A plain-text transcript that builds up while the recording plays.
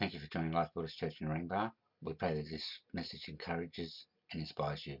joining Life Builders Church in Ringbar. We pray that this message encourages and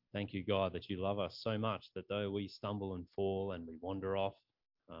inspires you. Thank you, God, that you love us so much that though we stumble and fall and we wander off,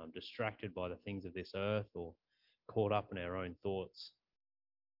 distracted by the things of this earth or caught up in our own thoughts,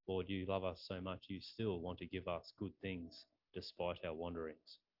 Lord, you love us so much you still want to give us good things despite our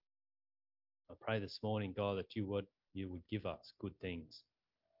wanderings. I pray this morning, God, that you would give us good things.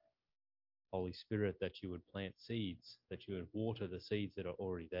 Holy Spirit, that you would plant seeds, that you would water the seeds that are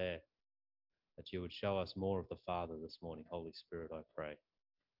already there, that you would show us more of the Father this morning. Holy Spirit, I pray.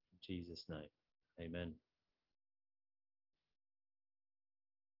 In Jesus' name, amen.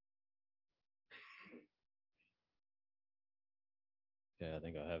 Okay, I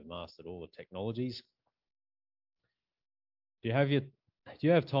think I have mastered all the technologies. Do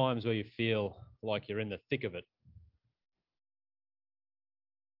you have times where you feel like you're in the thick of it?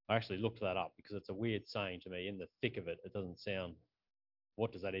 I actually looked that up because it's a weird saying to me, in the thick of it. It doesn't sound,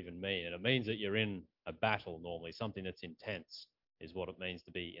 what does that even mean? And it means that you're in a battle normally, something that's intense is what it means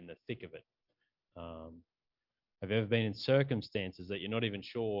to be in the thick of it. Have you ever been in circumstances that you're not even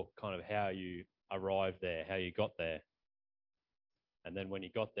sure kind of how you arrived there, how you got there? And then when you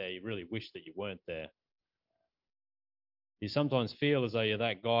got there, you really wish that you weren't there. You sometimes feel as though you're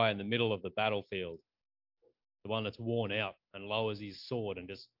that guy in the middle of the battlefield, the one that's worn out and lowers his sword and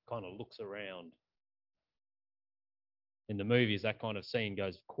just kind of looks around. In the movies, that kind of scene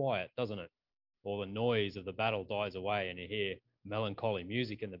goes quiet, doesn't it? All the noise of the battle dies away and you hear melancholy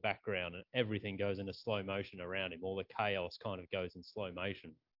music in the background and everything goes into slow motion around him. All the chaos kind of goes in slow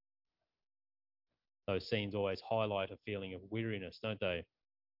motion. Those scenes always highlight a feeling of weariness, don't they?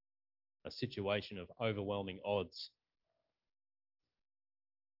 A situation of overwhelming odds.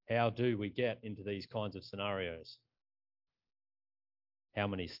 How do we get into these kinds of scenarios? How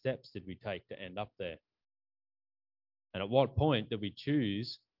many steps did we take to end up there? And at what point did we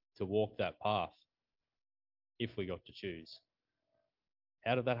choose to walk that path, if we got to choose?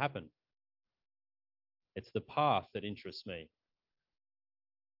 How did that happen? It's the path that interests me.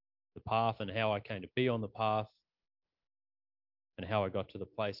 The path and how I came to be on the path and how I got to the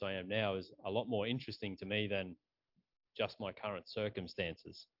place I am now is a lot more interesting to me than just my current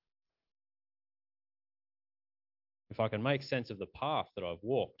circumstances. If I can make sense of the path that I've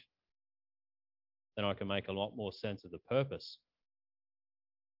walked, then I can make a lot more sense of the purpose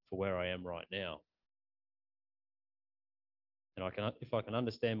for where I am right now. And if I can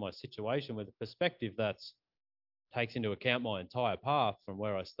understand my situation with a perspective that takes into account my entire path from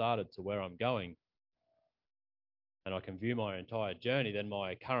where I started to where I'm going, and I can view my entire journey, then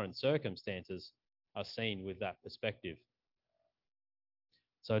my current circumstances are seen with that perspective.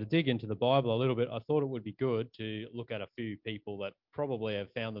 So to dig into the Bible a little bit, I thought it would be good to look at a few people that probably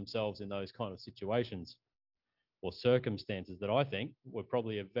have found themselves in those kind of situations or circumstances that I think were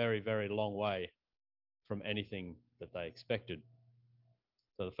probably a very, very long way from anything that they expected.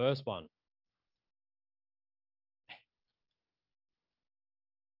 So the first one.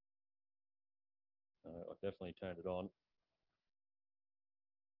 I definitely turned it on.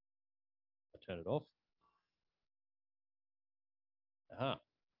 I turned it off. Aha.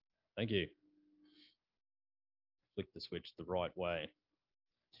 Thank you. Flick the switch the right way.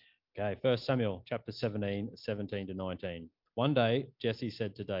 Okay, 1 Samuel chapter 17 to 19. One day, Jesse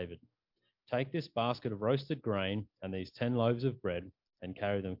said to David, "Take this basket of roasted grain and these 10 loaves of bread and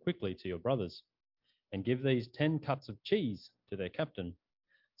carry them quickly to your brothers, and give these 10 cuts of cheese to their captain.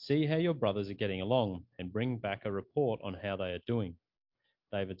 See how your brothers are getting along and bring back a report on how they are doing."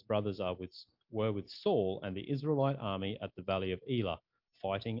 David's brothers were with Saul and the Israelite army at the valley of Elah,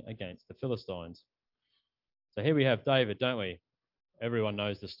 fighting against the Philistines. So here we have David, don't we? Everyone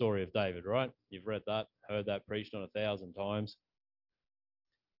knows the story of David, right? You've read that, heard that preached on 1,000 times.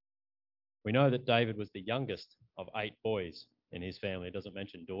 We know that David was the youngest of 8 boys in his family. It doesn't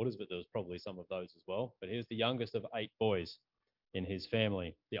mention daughters, but there was probably some of those as well. But he was the youngest of 8 boys in his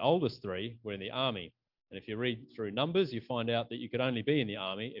family. The oldest 3 were in the army. And if you read through Numbers, you find out that you could only be in the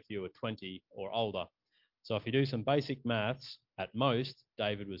army if you were 20 or older. So if you do some basic maths, at most,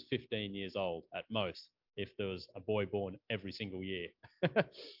 David was 15 years old, at most, if there was a boy born every single year.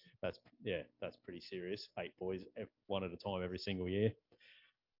 That's pretty serious. 8 boys, one at a time every single year.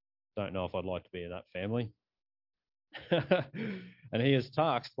 Don't know if I'd like to be in that family. And he is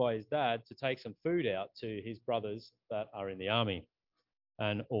tasked by his dad to take some food out to his brothers that are in the army,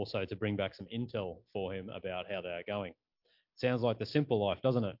 and also to bring back some intel for him about how they are going. Sounds like the simple life,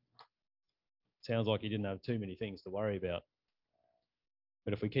 doesn't it? Sounds like he didn't have too many things to worry about.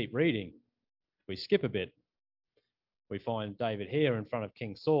 But if we keep reading, we skip a bit, we find David here in front of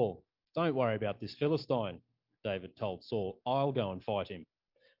King Saul. "Don't worry about this Philistine," David told Saul. "I'll go and fight him.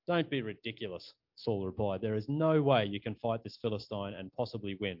 "Don't be ridiculous," Saul replied. "There is no way you can fight this Philistine and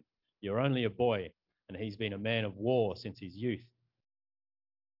possibly win. You're only a boy, and he's been a man of war since his youth."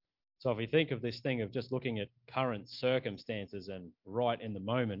 So if we think of this thing of just looking at current circumstances and right in the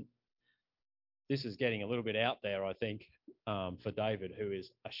moment, this is getting a little bit out there, I think, for David, who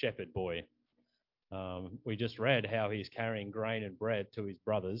is a shepherd boy. We just read how he's carrying grain and bread to his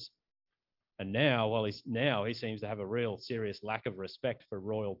brothers. And now he seems to have a real serious lack of respect for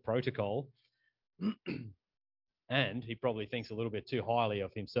royal protocol. And he probably thinks a little bit too highly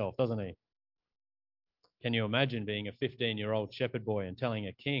of himself, doesn't he? Can you imagine being a 15-year-old shepherd boy and telling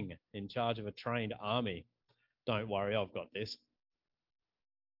a king in charge of a trained army, "Don't worry, I've got this"?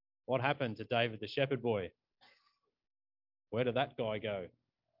 What happened to David the shepherd boy? Where did that guy go? And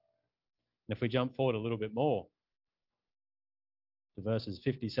if we jump forward a little bit more to verses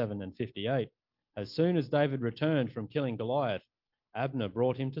 57 and 58, as soon as David returned from killing Goliath, Abner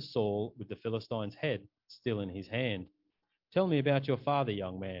brought him to Saul with the Philistine's head still in his hand. "Tell me about your father,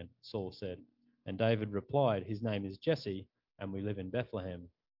 young man," Saul said. And David replied, "His name is Jesse, and we live in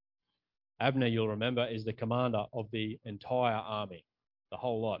Bethlehem." Abner, you'll remember, is the commander of the entire army, the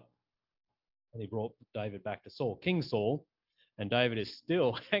whole lot. And he brought David back to Saul, King Saul, and David is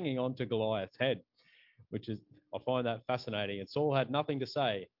still hanging on to Goliath's head, which is, I find that fascinating. And Saul had nothing to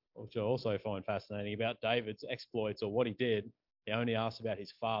say, which I also find fascinating, about David's exploits or what he did. He only asked about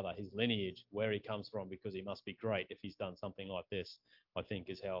his father, his lineage, where he comes from, because he must be great if he's done something like this, I think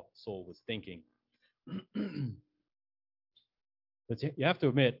is how Saul was thinking. But you have to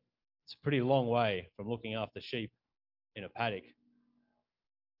admit, it's a pretty long way from looking after sheep in a paddock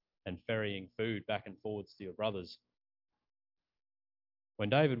and ferrying food back and forwards to your brothers. When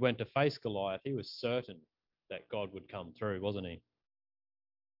David went to face Goliath, he was certain that God would come through, wasn't he?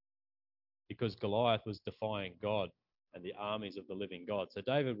 Because Goliath was defying God and the armies of the living God. So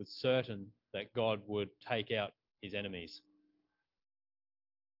David was certain that God would take out his enemies.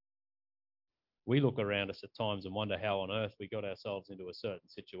 We look around us at times and wonder how on earth we got ourselves into a certain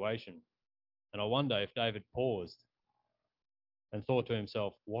situation. And I wonder if David paused and thought to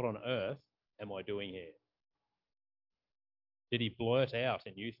himself, what on earth am I doing here? Did he blurt out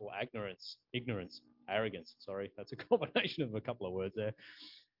in youthful arrogance, that's a combination of a couple of words there.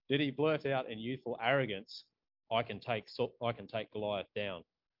 Did he blurt out in youthful arrogance, I can take Goliath down,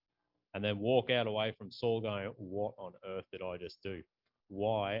 and then walk out away from Saul going, what on earth did I just do?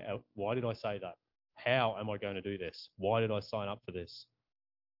 Why did I say that? How am I going to do this? Why did I sign up for this?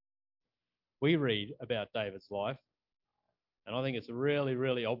 We read about David's life, and I think it's really,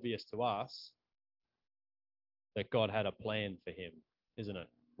 really obvious to us that God had a plan for him, isn't it,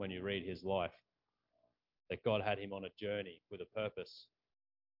 when you read his life? That God had him on a journey with a purpose.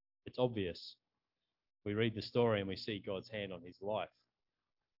 It's obvious. We read the story and we see God's hand on his life.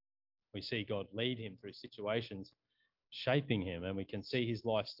 We see God lead him through situations, shaping him, and we can see his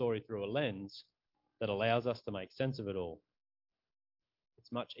life story through a lens that allows us to make sense of it all.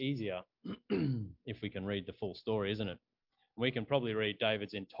 It's much easier if we can read the full story, isn't it? We can probably read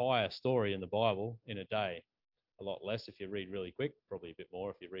David's entire story in the Bible in a day. A lot less if you read really quick, probably a bit more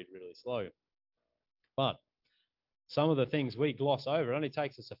if you read really slow. But some of the things we gloss over, it only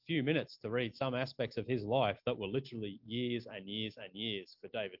takes us a few minutes to read some aspects of his life that were literally years and years and years for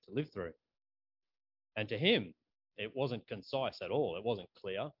David to live through. And to him, it wasn't concise at all. It wasn't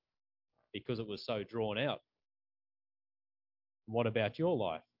clear because it was so drawn out. What about your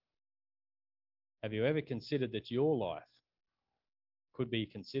life? Have you ever considered that your life could be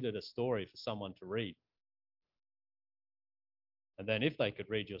considered a story for someone to read? And then if they could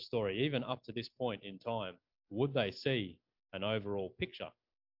read your story, even up to this point in time, would they see an overall picture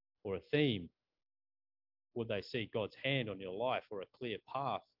or a theme? Would they see God's hand on your life or a clear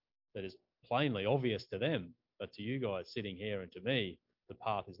path that is plainly obvious to them, but to you guys sitting here and to me, the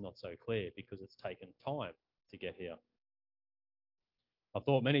path is not so clear because it's taken time to get here? I've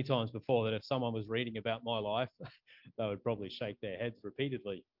thought many times before that if someone was reading about my life, they would probably shake their heads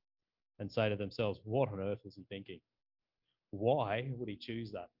repeatedly and say to themselves, what on earth was he thinking? Why would he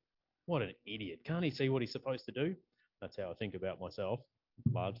choose that? What an idiot. Can't he see what he's supposed to do? That's how I think about myself,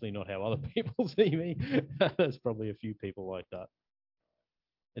 largely not how other people see me. There's probably a few people like that.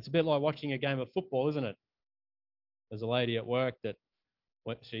 It's a bit like watching a game of football, isn't it? There's a lady at work that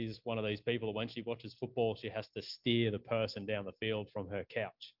she's one of these people that when she watches football, she has to steer the person down the field from her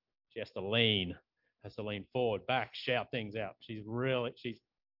couch. She has to lean forward, back, shout things out. She's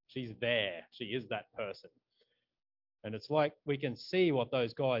there. She is that person. And it's like we can see what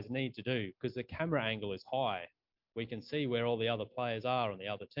those guys need to do because the camera angle is high. We can see where all the other players are on the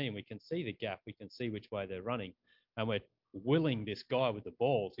other team. We can see the gap. We can see which way they're running. And we're willing this guy with the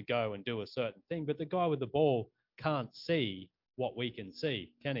ball to go and do a certain thing, but the guy with the ball can't see what we can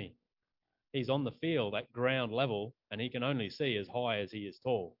see, can he? He's on the field at ground level, and he can only see as high as he is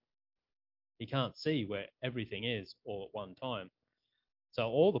tall. He can't see where everything is all at one time. So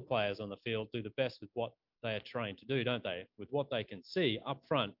all the players on the field do the best with what they are trained to do, don't they? With what they can see up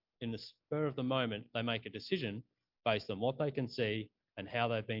front, in the spur of the moment, they make a decision based on what they can see and how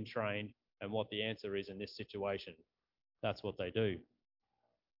they've been trained and what the answer is in this situation. That's what they do.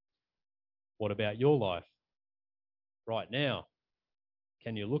 What about your life? Right now,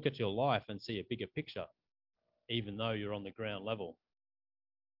 can you look at your life and see a bigger picture, even though you're on the ground level?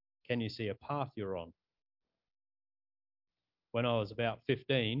 Can you see a path you're on? When I was about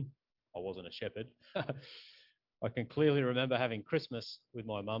 15, I wasn't a shepherd. I can clearly remember having Christmas with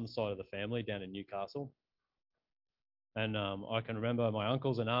my mum's side of the family down in Newcastle. And I can remember my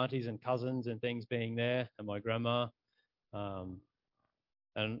uncles and aunties and cousins and things being there, and my grandma. And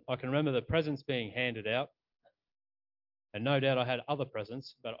I can remember the presents being handed out. And no doubt I had other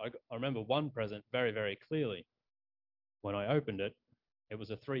presents, but I remember one present very, very clearly. When I opened it, it was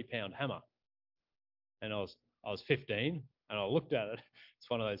a 3-pound hammer. And I was 15, and I looked at it. It's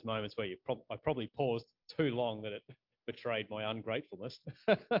one of those moments where I probably paused too long that it betrayed my ungratefulness.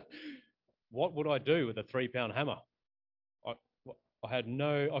 What would I do with a 3-pound hammer?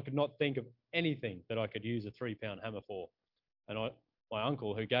 I could not think of anything that I could use a 3-pound hammer for. And my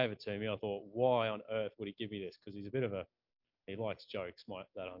uncle who gave it to me, I thought, why on earth would he give me this? Because he likes jokes,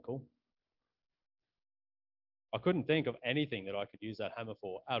 that uncle. I couldn't think of anything that I could use that hammer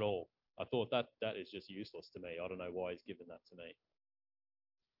for at all. I thought that is just useless to me. I don't know why he's given that to me.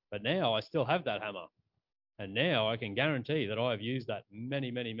 But now I still have that hammer. And now I can guarantee that I've used that many,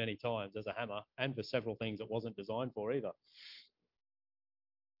 many, many times as a hammer, and for several things it wasn't designed for either.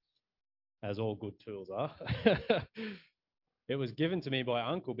 As all good tools are. It was given to me by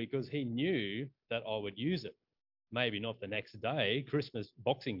Uncle because he knew that I would use it. Maybe not the next day, Christmas,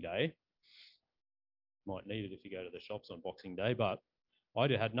 Boxing Day. Might need it if you go to the shops on Boxing Day, but I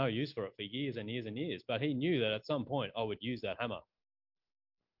had no use for it for years and years and years. But he knew that at some point I would use that hammer.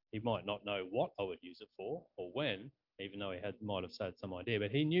 He might not know what I would use it for or when, even though he might have had some idea,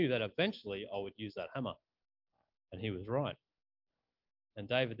 but he knew that eventually I would use that hammer. And he was right. And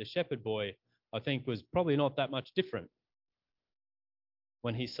David, the shepherd boy, I think was probably not that much different.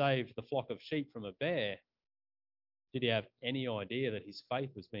 When he saved the flock of sheep from a bear, did he have any idea that his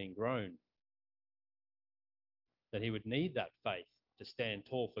faith was being grown? That he would need that faith to stand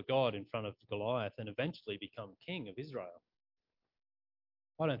tall for God in front of Goliath and eventually become king of Israel?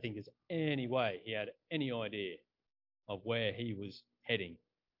 I don't think there's any way he had any idea of where he was heading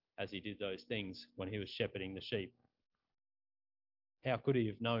as he did those things when he was shepherding the sheep. How could he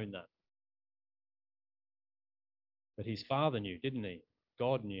have known that? But his father knew, didn't he?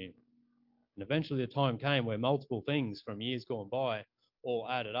 God knew. And eventually the time came where multiple things from years gone by all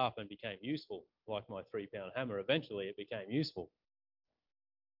added up and became useful. Like my 3-pound hammer, eventually it became useful.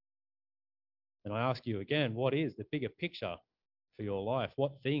 And I ask you again, what is the bigger picture for your life?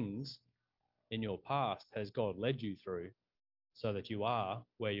 What things in your past has God led you through so that you are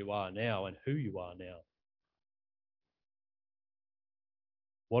where you are now and who you are now?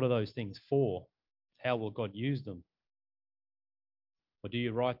 What are those things for? How will God use them? Or do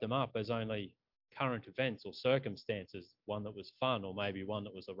you write them up as only current events or circumstances, one that was fun or maybe one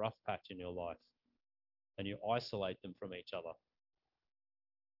that was a rough patch in your life, and you isolate them from each other?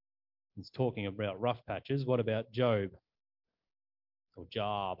 It's talking about rough patches. What about Job? Or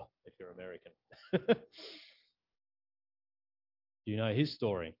Job, if you're American. Do you know his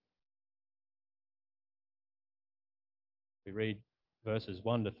story? We read verses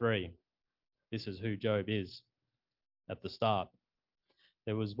 1 to 3. This is who Job is at the start.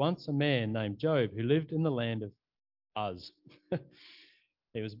 There was once a man named Job who lived in the land of Uz.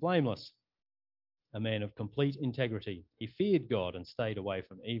 He was blameless, a man of complete integrity. He feared God and stayed away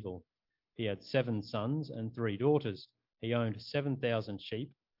from evil. He had 7 sons and 3 daughters. He owned 7,000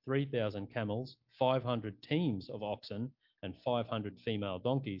 sheep, 3,000 camels, 500 teams of oxen, and 500 female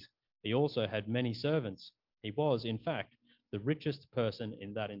donkeys. He also had many servants. He was, in fact, the richest person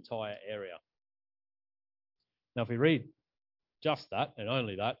in that entire area. Now, if we read just that and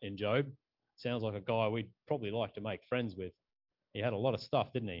only that in Job, sounds like a guy we'd probably like to make friends with. He had a lot of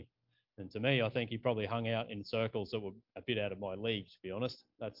stuff, didn't he? And to me, I think he probably hung out in circles that were a bit out of my league, to be honest.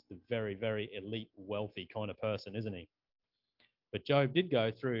 That's the very, very elite, wealthy kind of person, isn't he? But Job did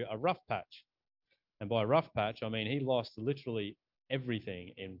go through a rough patch. And by rough patch, I mean he lost literally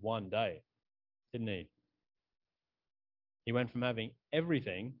everything in one day, didn't he? He went from having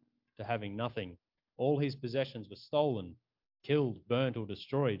everything to having nothing All his possessions were stolen, killed, burnt, or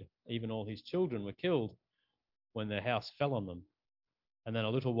destroyed. Even all his children were killed when their house fell on them. And then a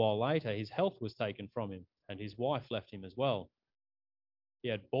little while later, his health was taken from him, and his wife left him as well. He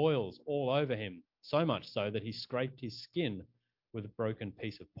had boils all over him, so much so that he scraped his skin with a broken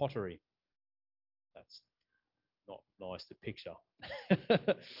piece of pottery. That's not nice to picture.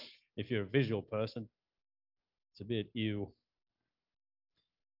 If you're a visual person, it's a bit ew.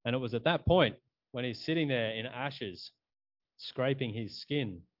 And it was at that point, when he's sitting there in ashes, scraping his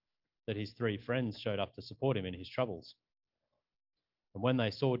skin, that his three friends showed up to support him in his troubles. And when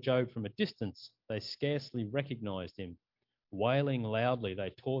they saw Job from a distance, they scarcely recognized him. Wailing loudly,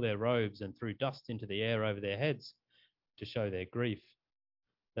 they tore their robes and threw dust into the air over their heads to show their grief.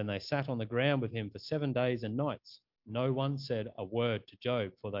 Then they sat on the ground with him for 7 days and nights. No one said a word to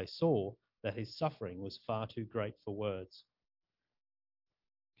Job, for they saw that his suffering was far too great for words.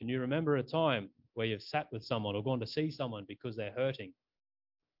 Can you remember a time where you've sat with someone or gone to see someone because they're hurting?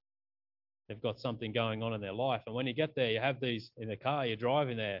 They've got something going on in their life. And when you get there, you have these in the car, you're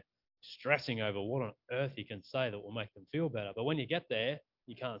driving there, stressing over what on earth you can say that will make them feel better. But when you get there,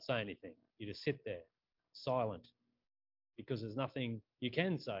 you can't say anything. You just sit there, silent, because there's nothing you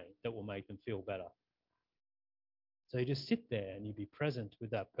can say that will make them feel better. So you just sit there and you be present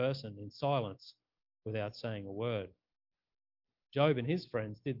with that person in silence without saying a word. Job and his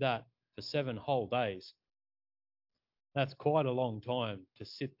friends did that for 7 whole days. That's quite a long time to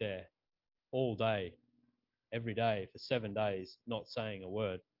sit there all day, every day for 7 days, not saying a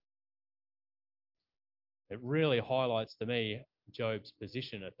word. It really highlights to me Job's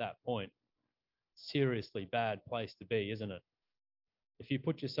position at that point. Seriously bad place to be, isn't it? If you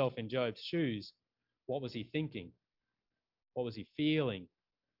put yourself in Job's shoes, what was he thinking? What was he feeling?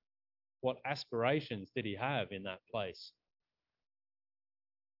 What aspirations did he have in that place?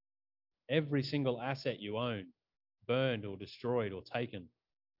 Every single asset you own, burned or destroyed or taken.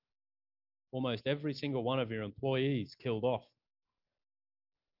 Almost every single one of your employees killed off.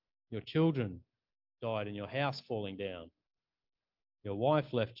 Your children died and your house falling down. Your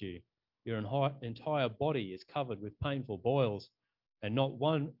wife left you. Your entire body is covered with painful boils, and not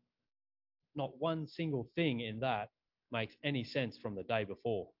one single thing in that makes any sense from the day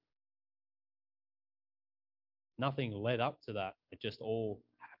before. Nothing led up to that. It just all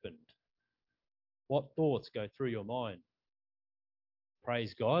happened. What thoughts go through your mind?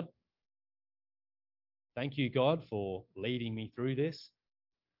 Praise God. Thank you, God, for leading me through this.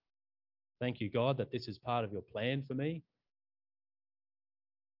 Thank you, God, that this is part of your plan for me.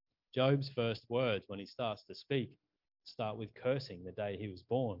 Job's first words when he starts to speak start with cursing the day he was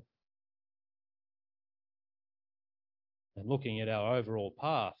born. And looking at our overall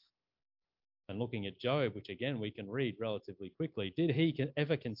path and looking at Job, which again we can read relatively quickly, did he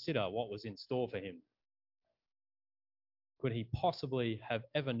ever consider what was in store for him? Could he possibly have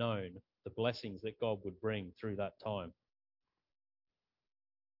ever known the blessings that God would bring through that time?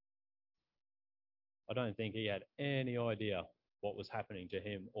 I don't think he had any idea what was happening to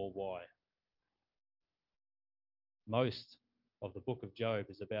him or why. Most of the book of Job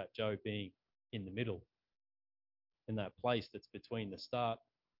is about Job being in the middle, in that place that's between the start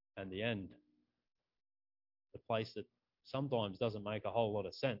and the end, the place that sometimes doesn't make a whole lot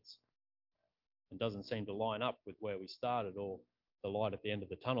of sense and doesn't seem to line up with where we started or the light at the end of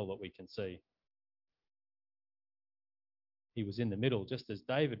the tunnel that we can see. He was in the middle, just as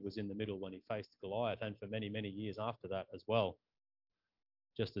David was in the middle when he faced Goliath, and for many, many years after that as well,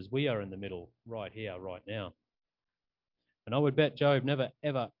 just as we are in the middle right here, right now. And I would bet Job never,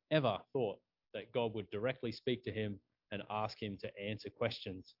 ever, ever thought that God would directly speak to him and ask him to answer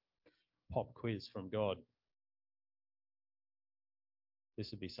questions. Pop quiz from God.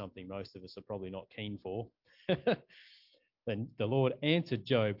 This would be something most of us are probably not keen for. Then the Lord answered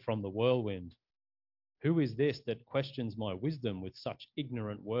Job from the whirlwind. Who is this that questions my wisdom with such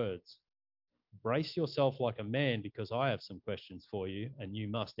ignorant words? Brace yourself like a man, because I have some questions for you, and you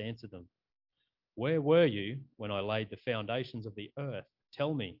must answer them. Where were you when I laid the foundations of the earth?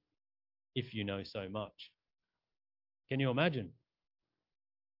 Tell me, if you know so much. Can you imagine?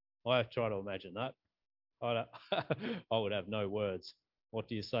 I try to imagine that. I would have no words. What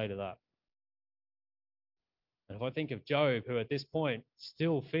do you say to that? And if I think of Job, who at this point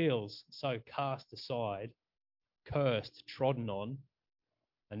still feels so cast aside, cursed, trodden on,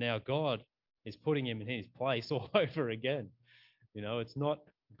 and now God is putting him in his place all over again. You know,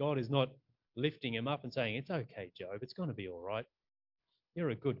 God is not lifting him up and saying, it's okay, Job, it's going to be all right. You're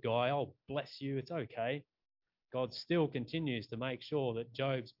a good guy. I'll bless you. It's okay. God still continues to make sure that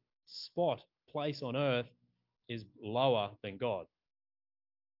Job's place on earth is lower than God.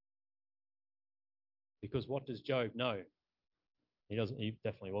 Because what does Job know? He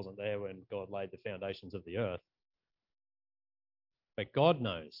definitely wasn't there when God laid the foundations of the earth. But God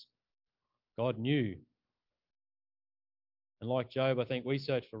knows. God knew. And like Job, I think we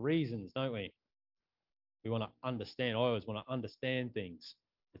search for reasons, don't we? We want to understand. I always want to understand things.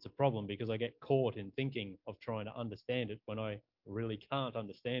 It's a problem because I get caught in thinking of trying to understand it when I really can't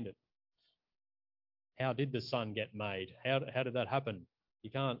understand it. How did the sun get made? How did that happen?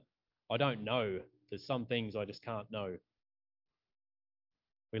 I don't know. There's some things I just can't know.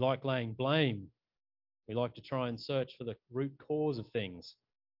 We like laying blame. We like to try and search for the root cause of things.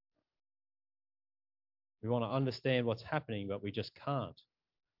 We want to understand what's happening, but we just can't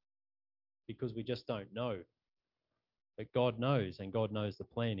because we just don't know. But God knows, and God knows the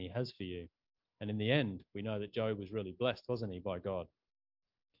plan he has for you. And in the end, we know that Job was really blessed, wasn't he, by God?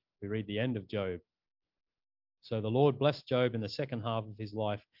 We read the end of Job. So the Lord blessed Job in the second half of his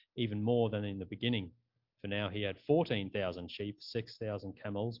life even more than in the beginning. For now he had 14,000 sheep, 6,000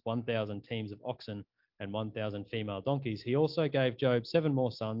 camels, 1,000 teams of oxen, and 1,000 female donkeys. He also gave Job 7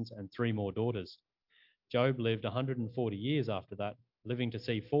 more sons and 3 more daughters. Job lived 140 years after that, living to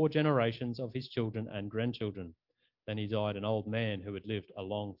see 4 generations of his children and grandchildren. Then he died an old man who had lived a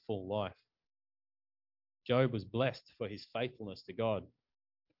long, full life. Job was blessed for his faithfulness to God.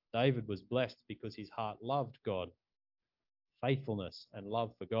 David was blessed because his heart loved God. Faithfulness and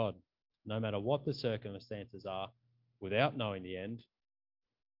love for God, no matter what the circumstances are, without knowing the end,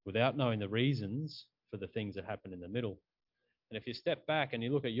 without knowing the reasons for the things that happen in the middle. And if you step back and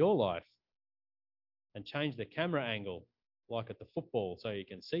you look at your life and change the camera angle, like at the football, so you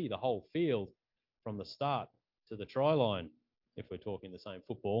can see the whole field from the start to the try line, if we're talking the same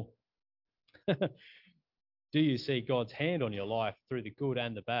football, do you see God's hand on your life through the good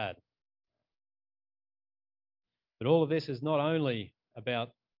and the bad? But all of this is not only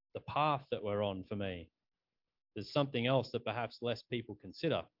about the path that we're on for me. There's something else that perhaps less people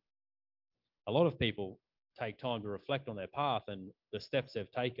consider. A lot of people take time to reflect on their path and the steps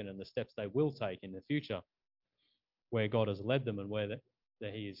they've taken and the steps they will take in the future, where God has led them and where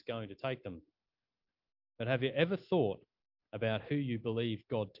that he is going to take them. But have you ever thought about who you believe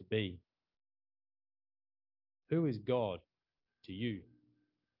God to be? Who is God to you?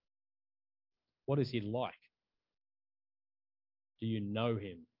 What is he like? Do you know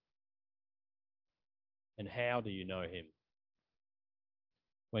him? And how do you know him?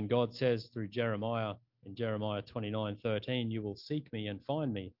 When God says through Jeremiah, in Jeremiah 29:13, you will seek me and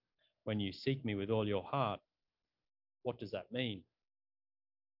find me when you seek me with all your heart. What does that mean?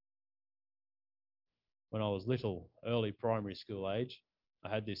 When I was little, early primary school age, I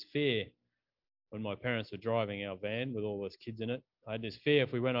had this fear when my parents were driving our van with all those kids in it. I had this fear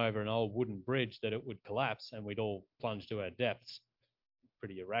if we went over an old wooden bridge that it would collapse and we'd all plunge to our deaths.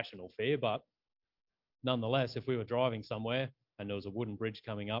 Pretty irrational fear, but nonetheless, if we were driving somewhere and there was a wooden bridge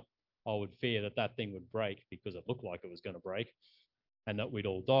coming up, I would fear that that thing would break because it looked like it was going to break and that we'd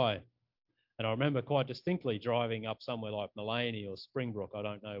all die. And I remember quite distinctly driving up somewhere like Mullaney or Springbrook, I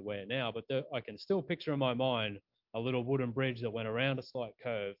don't know where now, but I can still picture in my mind a little wooden bridge that went around a slight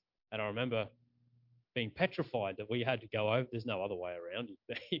curve. And I remember being petrified that we had to go over. There's no other way around.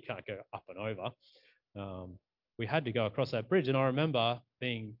 You can't go up and over. We had to go across that bridge. And I remember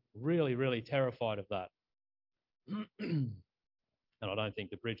being really, really terrified of that. And I don't think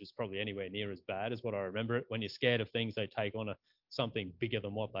the bridge is probably anywhere near as bad as what I remember it. When you're scared of things, they take on something bigger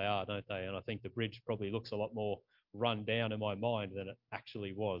than what they are, don't they? And I think the bridge probably looks a lot more run down in my mind than it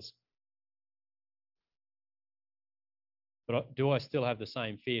actually was. But do I still have the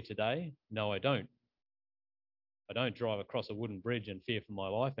same fear today? No, I don't. I don't drive across a wooden bridge and fear for my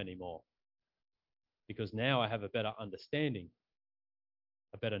life anymore. Because now I have a better understanding,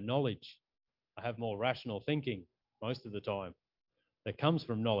 a better knowledge. I have more rational thinking most of the time that comes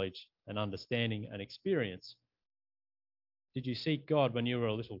from knowledge and understanding and experience. Did you seek God when you were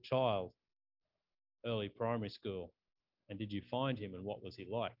a little child, early primary school? And did you find him, and what was he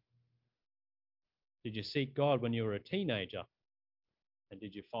like? Did you seek God when you were a teenager? And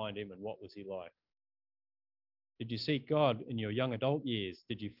did you find him, and what was he like? Did you seek God in your young adult years?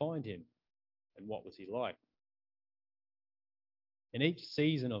 Did you find him, and what was he like? In each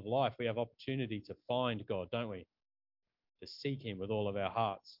season of life, we have opportunity to find God, don't we? To seek him with all of our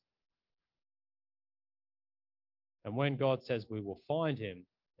hearts. And when God says we will find him,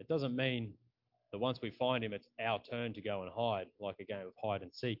 it doesn't mean that once we find him, it's our turn to go and hide, like a game of hide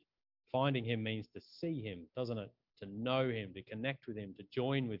and seek. Finding him means to see him, doesn't it? To know him, to connect with him, to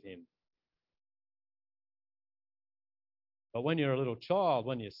join with him. But when you're a little child,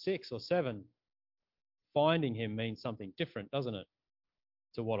 when you're 6 or 7, finding him means something different, doesn't it,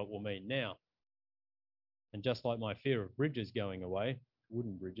 to what it will mean now? And just like my fear of bridges going away,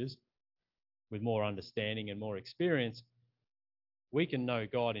 wooden bridges, with more understanding and more experience, we can know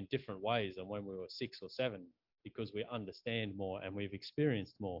God in different ways than when we were 6 or 7 because we understand more and we've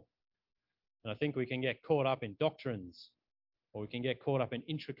experienced more. And I think we can get caught up in doctrines, or we can get caught up in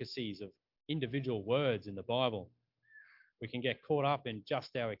intricacies of individual words in the Bible. We can get caught up in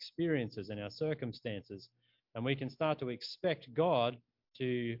just our experiences and our circumstances, and we can start to expect God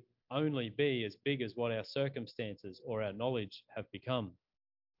to only be as big as what our circumstances or our knowledge have become,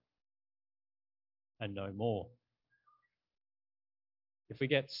 and no more. If we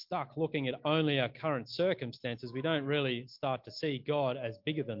get stuck looking at only our current circumstances, we don't really start to see God as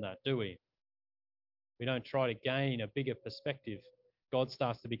bigger than that, do we? We don't try to gain a bigger perspective. God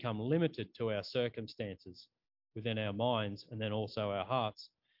starts to become limited to our circumstances within our minds and then also our hearts.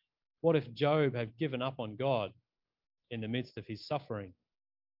 What if Job had given up on God in the midst of his suffering?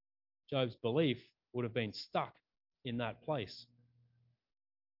 Job's belief would have been stuck in that place.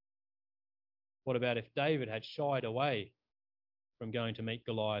 What about if David had shied away from going to meet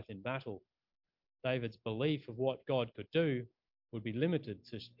Goliath in battle? David's belief of what God could do would be limited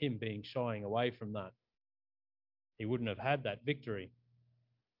to him being shying away from that. He wouldn't have had that victory.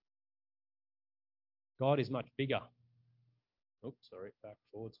 God is much bigger.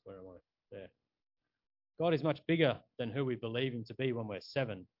 Backwards. Where am I? There. God is much bigger than who we believe him to be when we're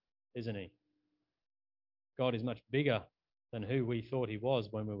 7, isn't he? God is much bigger than who we thought he was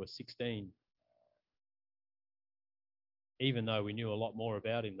when we were 16, even though we knew a lot more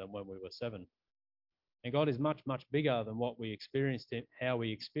about him than when we were 7. And God is much, much bigger than what we experienced him, how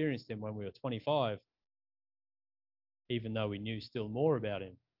we experienced him when we were 25, even though we knew still more about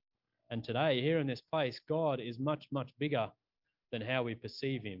him. And today, here in this place, God is much, much bigger than how we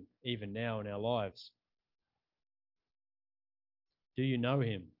perceive him, even now in our lives. Do you know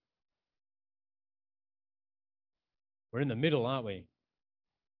him? We're in the middle, aren't we?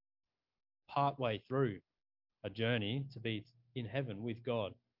 Partway through a journey to be in heaven with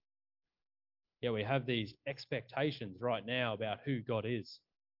God. Yeah, we have these expectations right now about who God is.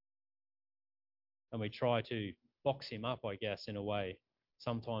 And we try to box him up, I guess, in a way,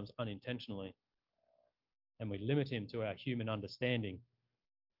 sometimes unintentionally. And we limit him to our human understanding,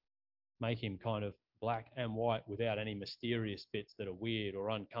 make him kind of black and white without any mysterious bits that are weird or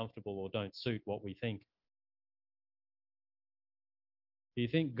uncomfortable or don't suit what we think. Do you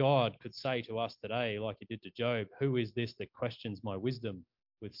think God could say to us today, like he did to Job, who is this that questions my wisdom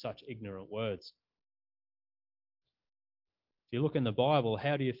with such ignorant words? If you look in the Bible,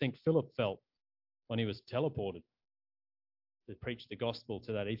 how do you think Philip felt when he was teleported to preach the gospel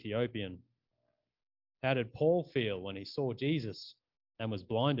to that Ethiopian? How did Paul feel when he saw Jesus and was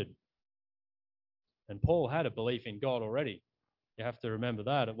blinded? And Paul had a belief in God already. You have to remember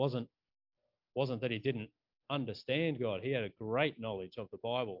that. It wasn't that he didn't understand God. He had a great knowledge of the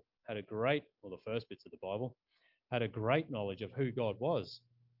Bible, the first bits of the Bible, had a great knowledge of who God was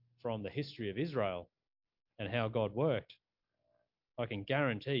from the history of Israel and how God worked. I can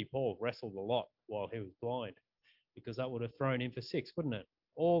guarantee Paul wrestled a lot while he was blind, because that would have thrown him for 6, wouldn't it?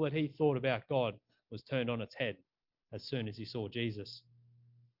 All that he thought about God was turned on its head as soon as he saw Jesus.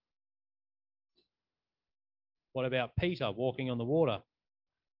 What about Peter walking on the water?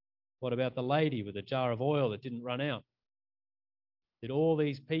 What about the lady with the jar of oil that didn't run out? Did all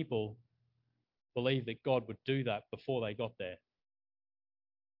these people believe that God would do that before they got there?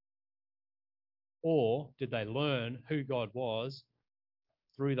 Or did they learn who God was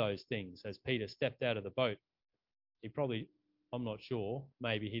through those things as Peter stepped out of the boat? He probably, I'm not sure,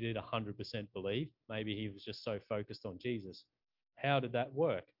 maybe he did 100% believe. Maybe he was just so focused on Jesus. How did that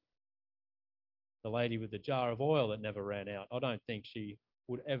work? The lady with the jar of oil that never ran out, I don't think she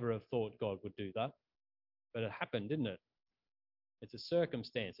would ever have thought God would do that. But it happened, didn't it? It's a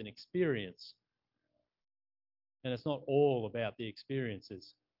circumstance, an experience. And it's not all about the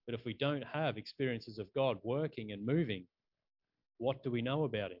experiences. But if we don't have experiences of God working and moving, what do we know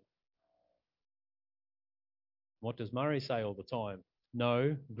about him? What does Murray say all the time?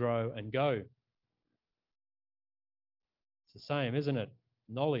 Know, grow, and go. It's the same, isn't it?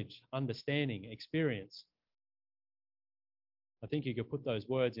 Knowledge, understanding, experience. I think you could put those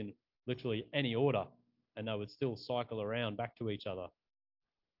words in literally any order and they would still cycle around back to each other.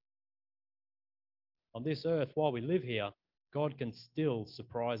 On this earth, while we live here, God can still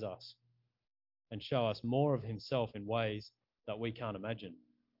surprise us and show us more of himself in ways that we can't imagine,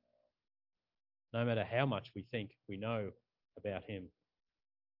 no matter how much we think we know about him.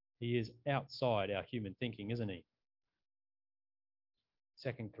 He is outside our human thinking, isn't he?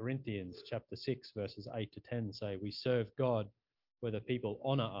 2 Corinthians chapter 6, verses 8 to 10 say, we serve God whether people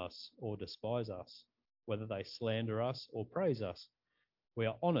honour us or despise us. whether they slander us or praise us. We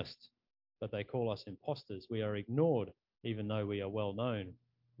are honest, but they call us impostors. We are ignored, even though we are well known.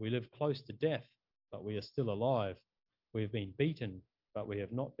 We live close to death, but we are still alive. We have been beaten, but we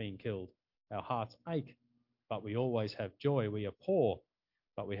have not been killed. Our hearts ache, but we always have joy. We are poor,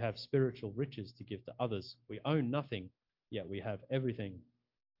 but we have spiritual riches to give to others. We own nothing, yet we have everything.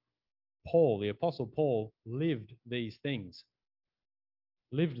 Paul, the Apostle Paul, lived these things,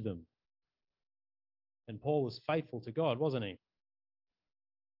 lived them. And Paul was faithful to God, wasn't he?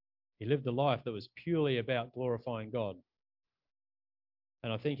 He lived a life that was purely about glorifying God.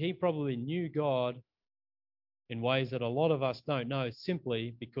 And I think he probably knew God in ways that a lot of us don't know,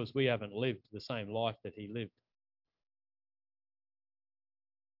 simply because we haven't lived the same life that he lived.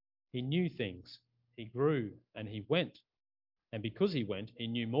 He knew things. He grew and he went. And because he went, he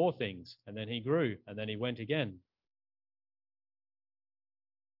knew more things. And then he grew and then he went again.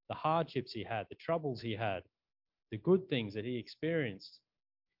 The hardships he had, the troubles he had, the good things that he experienced,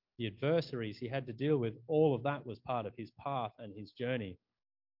 the adversaries he had to deal with, all of that was part of his path and his journey,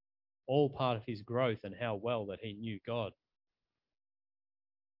 all part of his growth and how well that he knew God.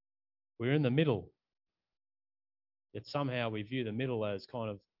 We're in the middle, yet somehow we view the middle as kind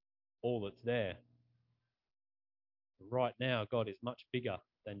of all that's there. Right now, God is much bigger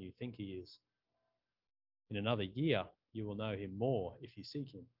than you think he is. In another year, you will know him more if you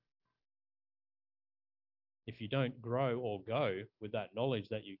seek him. If you don't grow or go with that knowledge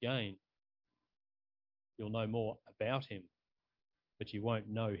that you gain, you'll know more about him, but you won't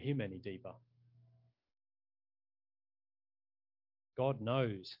know him any deeper. God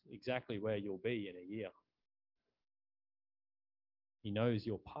knows exactly where you'll be in a year. He knows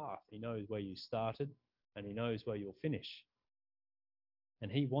your path. He knows where you started, and he knows where you'll finish.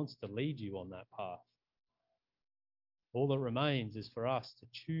 And he wants to lead you on that path. All that remains is for us to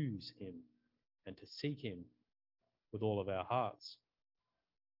choose him and to seek him with all of our hearts.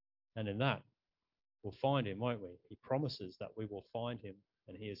 And in that, we'll find him, won't we? He promises that we will find him,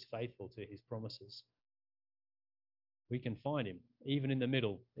 and he is faithful to his promises. We can find him, even in the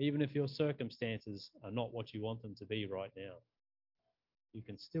middle, even if your circumstances are not what you want them to be right now. You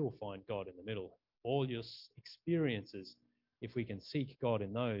can still find God in the middle. All your experiences, if we can seek God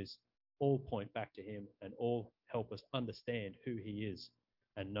in those, all point back to him and all help us understand who he is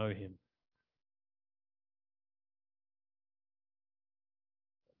and know him.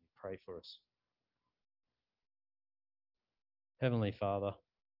 Let me pray for us. Heavenly Father,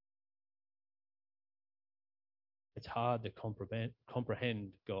 it's hard to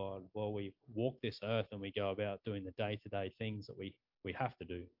comprehend God while we walk this earth and we go about doing the day-to-day things that we have to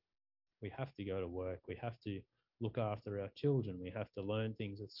do. We have to go to work. We have to look after our children. We have to learn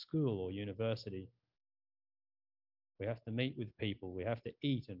things at school or university. We have to meet with people. We have to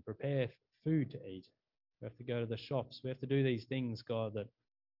eat and prepare food to eat. We have to go to the shops. We have to do these things, God, that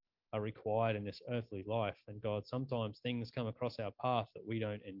are required in this earthly life. And God, sometimes things come across our path that we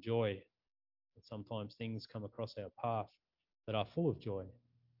don't enjoy. And sometimes things come across our path that are full of joy.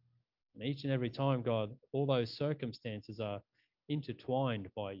 And each and every time, God, all those circumstances are intertwined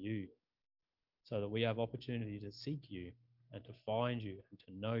by you, so that we have opportunity to seek you and to find you and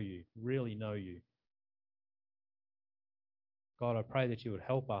to know you, really know you. God, I pray that you would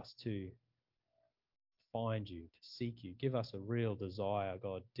help us to find you, to seek you. Give us a real desire,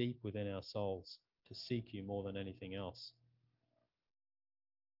 God, deep within our souls to seek you more than anything else.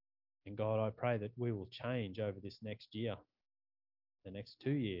 And God, I pray that we will change over this next year, the next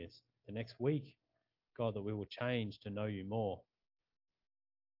 2 years, the next week. God, that we will change to know you more.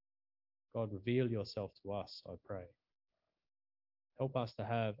 God, reveal yourself to us, I pray. Help us to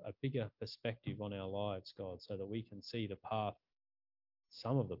have a bigger perspective on our lives, God, so that we can see the path,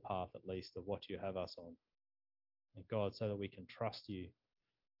 some of the path at least, of what you have us on. And God, so that we can trust you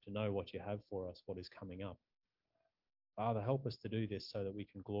to know what you have for us, what is coming up. Father, help us to do this so that we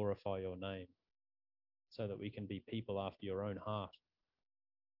can glorify your name, so that we can be people after your own heart.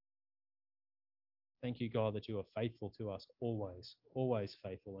 Thank you, God, that you are faithful to us always, always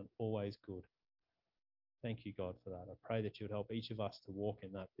faithful and always good. Thank you, God, for that. I pray that you would help each of us to walk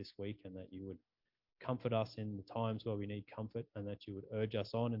in that this week, and that you would comfort us in the times where we need comfort, and that you would urge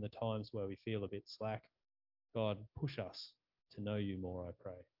us on in the times where we feel a bit slack. God, push us to know you more, I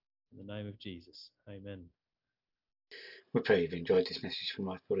pray. In the name of Jesus, amen. We pray you've enjoyed this message from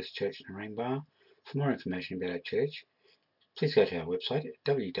Life Builders Church in Narangba. For more information about our church, please go to our website at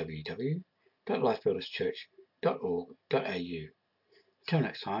www.lifebuilderschurch.org.au. Until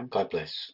next time, God bless.